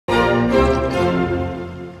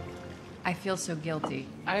I feel so guilty.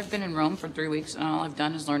 I've been in Rome for 3 weeks, and all I've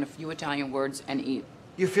done is learn a few Italian words and eat.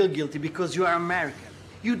 You feel guilty because you are American.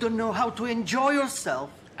 You don't know how to enjoy yourself.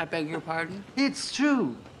 I beg your pardon? It's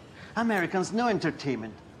true. Americans know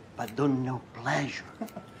entertainment, but don't know pleasure.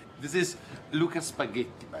 This is Luca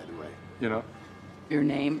Spaghetti, by the way, you know? Your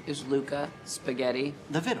name is Luca Spaghetti.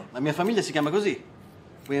 Davvero, la mia famiglia si chiama così.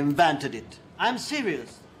 We invented it. I'm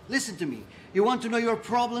serious. Listen to me. You want to know your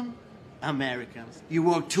problem? Americans. You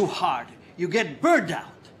work too hard. You get burned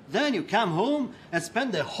out. Then you come home and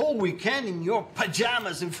spend the whole weekend in your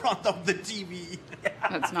pajamas in front of the TV.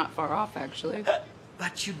 That's not far off, actually.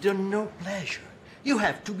 But you don't know pleasure. You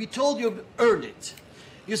have to be told you've earned it.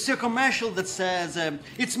 You see a commercial that says,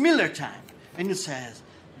 it's Miller time. And you says,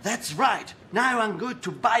 that's right. Now I'm going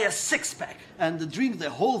to buy a six-pack and drink the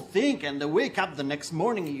whole thing and wake up the next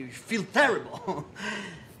morning and you feel terrible.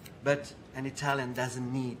 But an Italian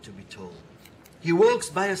doesn't need to be told. He walks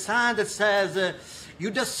by a sign that says, you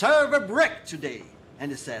deserve a break today. And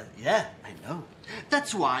he says, yeah, I know.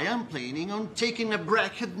 That's why I'm planning on taking a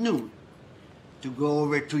break at noon to go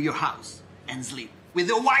over to your house and sleep with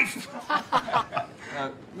your wife.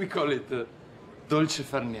 We call it Dolce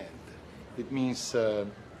Far Niente. It means the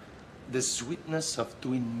sweetness of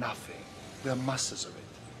doing nothing. There are masses of it.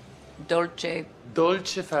 Dolce.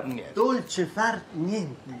 Dolce Far Niente. Dolce Far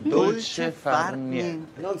Niente. Dolce Far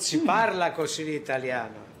Niente. Non si parla così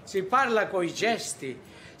l'italiano, si parla coi gesti.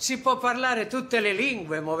 Si può parlare tutte le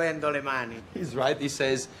lingue muovendo le mani. He's right. He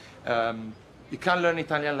says, you can't learn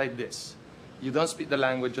Italian like this. You don't speak the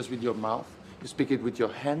language just with your mouth. You speak it with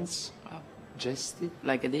your hands. Gesti.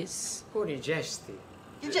 Like this. Con i gesti.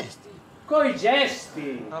 I gesti. Coi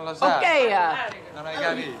gesti. Non lo sa. Okay, Non hai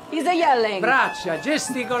capito. he's a yelling. Braccia,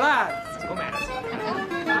 gesticolare. Com'era?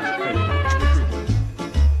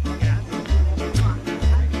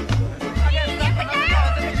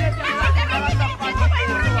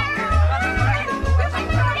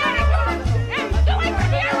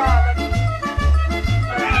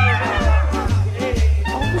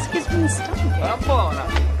 This gives me stomach. Buona.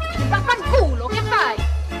 Vaffanculo, che fai?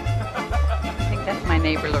 I think that's my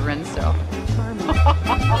neighbor Lorenzo.